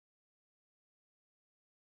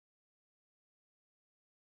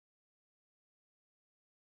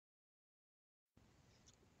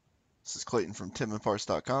This is Clayton from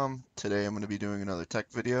Tippmannparts.com. Today I'm going to be doing another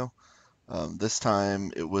tech video. This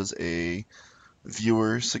time it was a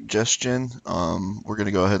viewer suggestion. We're going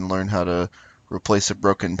to go ahead and learn how to replace a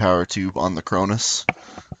broken power tube on the Cronus.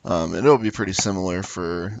 And it'll be pretty similar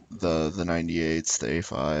for the 98s, the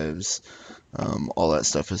A5s. All that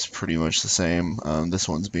stuff is pretty much the same. This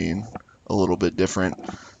one's being a little bit different.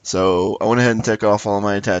 So I went ahead and took off all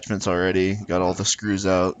my attachments already, got all the screws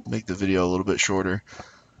out, make the video a little bit shorter,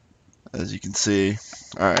 as you can see.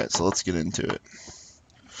 Alright, so let's get into it.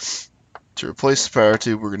 To replace the power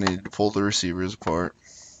tube, we're going to need to pull the receivers apart.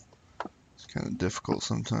 It's kind of difficult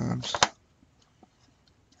sometimes.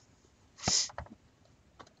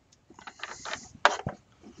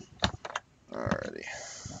 Alrighty.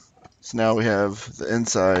 So now we have the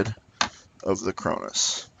inside of the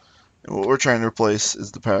Cronus. And what we're trying to replace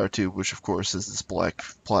is the power tube, which of course is this black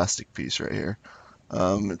plastic piece right here.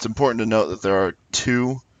 It's important to note that there are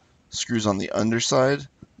two screws on the underside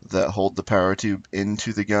that hold the power tube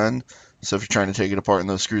into the gun. So if you're trying to take it apart and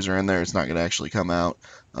those screws are in there, it's not going to actually come out,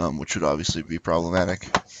 which would obviously be problematic.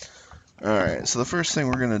 Alright, so the first thing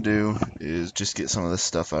we're going to do is just get some of this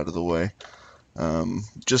stuff out of the way.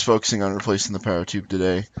 Just focusing on replacing the power tube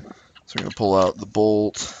today. So we're going to pull out the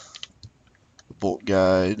bolt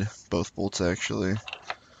guide, both bolts actually.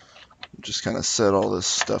 Just kind of set all this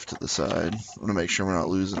stuff to the side. I want to make sure we're not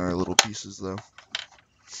losing our little pieces though.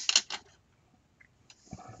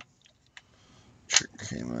 Trigger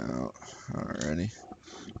came out. Alrighty.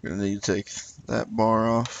 We're going to need to take that bar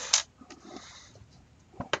off.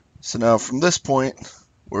 So now from this point,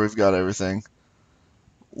 where we've got everything,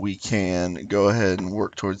 we can go ahead and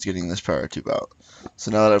work towards getting this power tube out.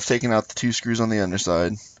 So now that I've taken out the two screws on the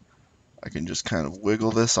underside, I can just kind of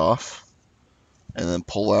wiggle this off and then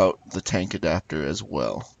pull out the tank adapter as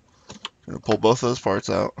well. I'm going to pull both those parts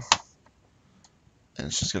out, and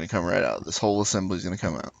it's just going to come right out. This whole assembly is going to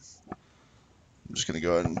come out. I'm just going to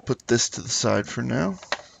go ahead and put this to the side for now.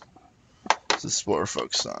 So this is what we're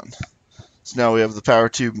focused on. So now we have the power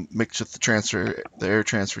tube mixed with the air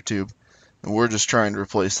transfer tube, and we're just trying to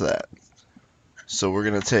replace that. So we're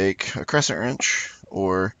going to take a crescent wrench,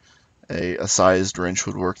 or a sized wrench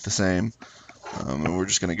would work the same, and we're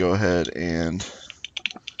just going to go ahead and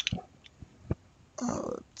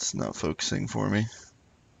it's not focusing for me.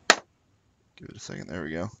 Give it a second. There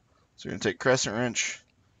we go. So we're going to take crescent wrench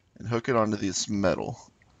and hook it onto this metal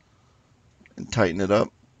and tighten it up,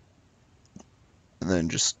 and then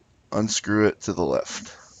just unscrew it to the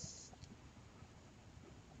left.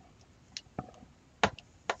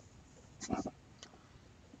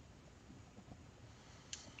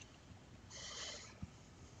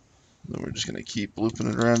 Then we're just going to keep looping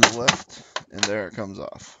it around to the left, and there it comes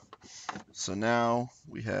off. So now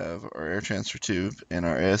we have our air transfer tube and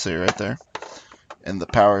our ASA right there, and the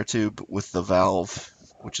power tube with the valve,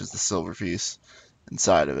 which is the silver piece,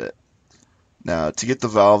 inside of it. Now to get the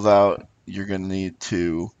valve out, you're going to need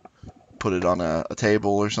to put it on a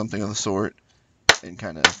table or something of the sort and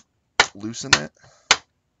kind of loosen it.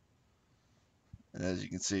 And as you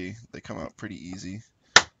can see, they come out pretty easy.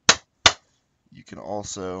 You can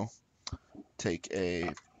also take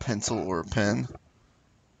a pencil or a pen,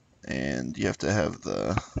 and you have to have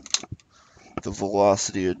the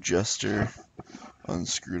velocity adjuster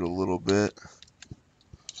unscrewed a little bit.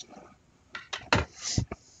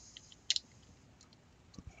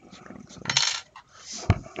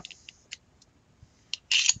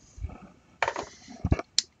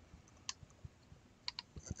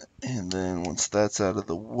 And then once that's out of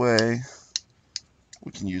the way,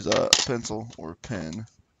 we can use a pencil or a pen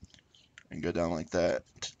and go down like that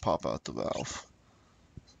to pop out the valve.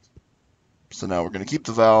 So now we're going to keep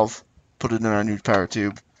the valve, put it in our new power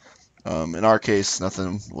tube. In our case,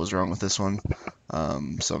 nothing was wrong with this one,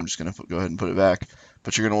 so I'm just going to go ahead and put it back.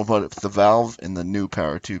 But you're going to put the valve in the new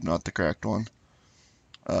power tube, not the cracked one.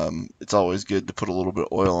 It's always good to put a little bit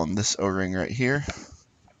of oil on this O-ring right here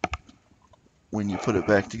when you put it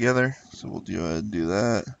back together. So we'll go ahead and do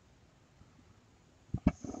that.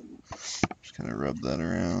 Just kind of rub that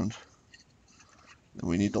around. Then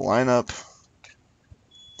we need to line up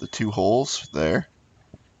the two holes there,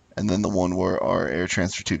 and then the one where our air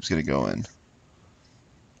transfer tube is going to go in.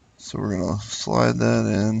 So we're going to slide that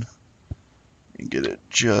in and get it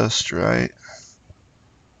just right.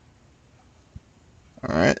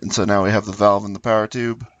 Alright, and so now we have the valve in the power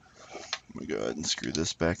tube. I'm going to go ahead and screw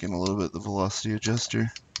this back in a little bit, the velocity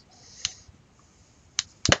adjuster.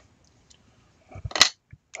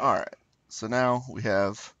 Alright, so now we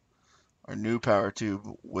have our new power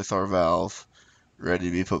tube with our valve ready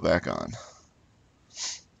to be put back on.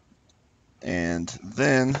 And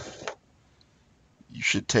then you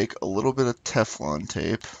should take a little bit of Teflon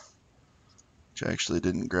tape, which I actually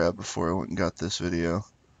didn't grab before I went and got this video.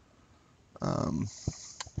 We're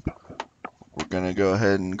going to go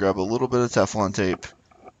ahead and grab a little bit of Teflon tape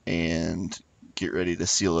and get ready to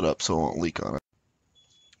seal it up so it won't leak on it.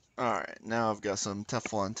 Alright, now I've got some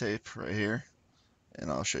Teflon tape right here,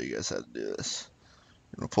 and I'll show you guys how to do this.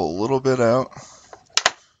 I'm going to pull a little bit out,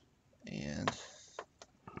 and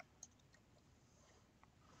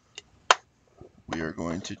we are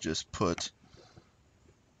going to just put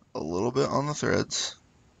a little bit on the threads.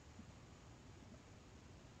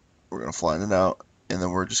 We're going to flatten it out, and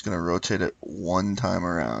then we're just going to rotate it one time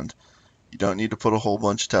around. You don't need to put a whole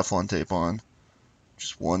bunch of Teflon tape on.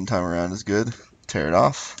 Just one time around is good. Tear it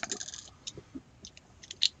off.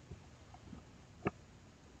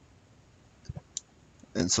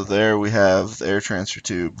 And so there we have the air transfer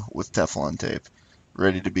tube with Teflon tape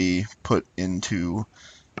ready to be put into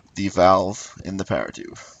the valve in the power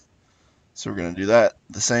tube. So we're going to do that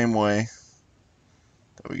the same way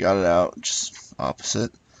that we got it out, just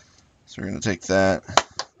opposite. So we're going to take that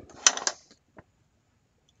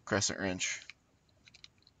crescent wrench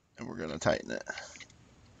and we're going to tighten it.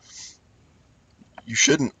 You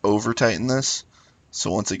shouldn't over tighten this,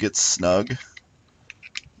 so once it gets snug,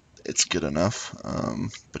 it's good enough,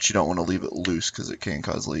 but you don't want to leave it loose because it can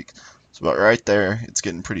cause leak. So about right there, it's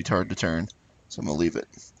getting pretty hard to turn, so I'm going to leave it.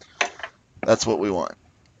 That's what we want.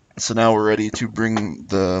 So now we're ready to bring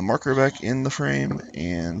the marker back in the frame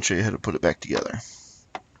and show you how to put it back together.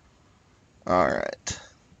 Alright,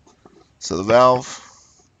 so the valve,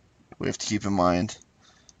 we have to keep in mind,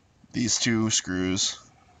 these two screws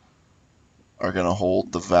are going to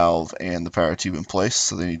hold the valve and the power tube in place,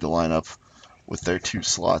 so they need to line up with their two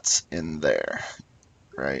slots in there,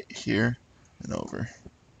 right here and over.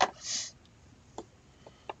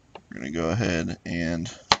 We're going to go ahead and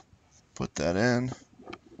put that in.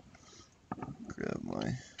 Grab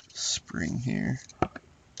my spring here.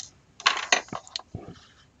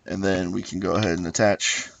 And then we can go ahead and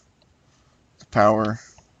attach the power,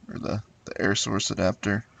 or the air source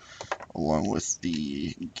adapter, along with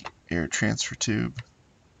the air transfer tube.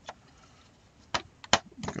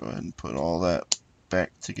 Go ahead and put all that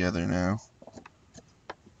back together now.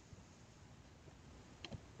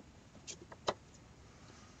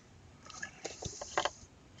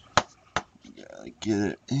 Gotta get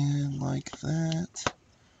it in like that.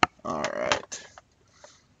 Alright.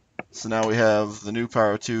 So now we have the new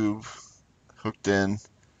power tube hooked in,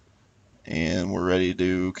 and we're ready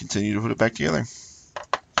to continue to put it back together.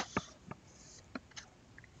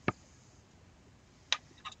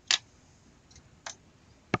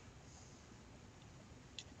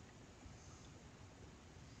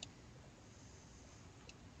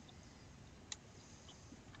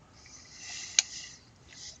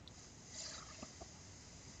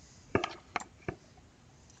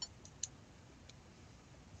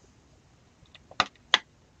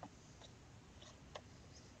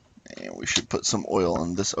 And we should put some oil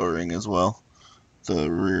on this O-ring as well, the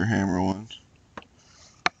rear hammer one.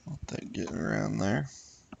 Let that get around there.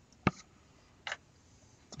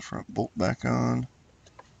 The front bolt back on.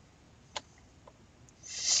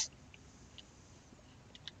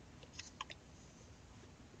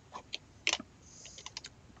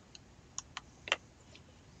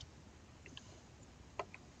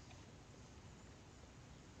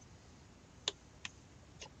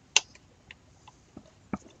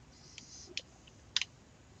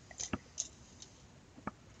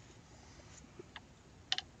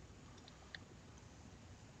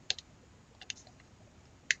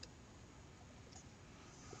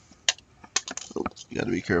 Oh, you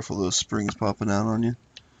gotta be careful, those springs popping out on you.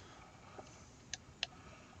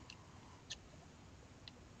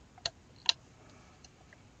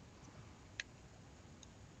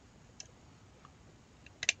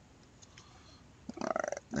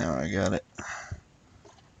 Alright, now I got it.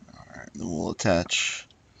 Alright, then we'll attach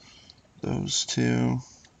those two.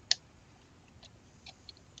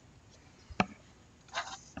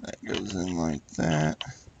 That goes in like that.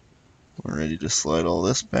 We're ready to slide all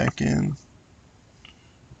this back in.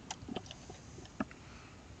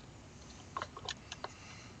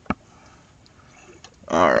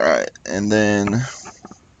 Alright, and then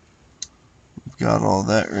we've got all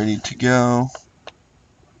that ready to go.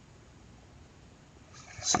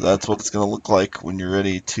 So that's what it's going to look like when you're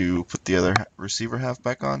ready to put the other receiver half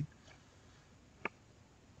back on.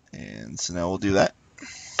 And so now we'll do that.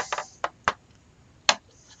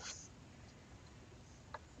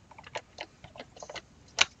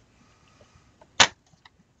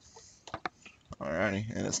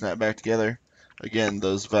 Alrighty, and it's snapped back together. Again,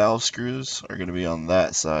 those valve screws are going to be on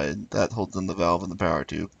that side. That holds in the valve and the power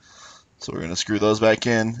tube. So we're going to screw those back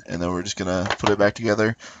in, and then we're just going to put it back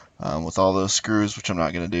together with all those screws, which I'm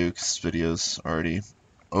not going to do because this video's already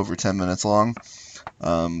over 10 minutes long.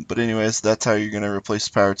 But anyways, that's how you're going to replace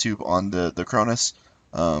the power tube on the Cronus.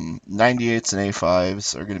 98s and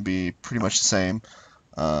A5s are going to be pretty much the same.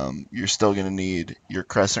 You're still going to need your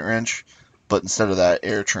crescent wrench, but instead of that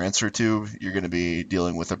air transfer tube, you're going to be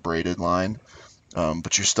dealing with a braided line.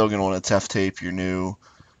 But you're still going to want to teff tape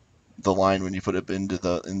the line when you put it into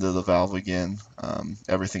the valve again.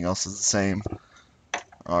 Everything else is the same.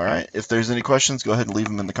 All right. If there's any questions, go ahead and leave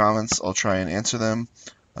them in the comments. I'll try and answer them.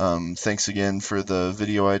 Thanks again for the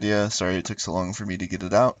video idea. Sorry it took so long for me to get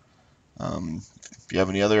it out. If you have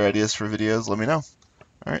any other ideas for videos, let me know.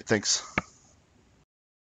 All right. Thanks.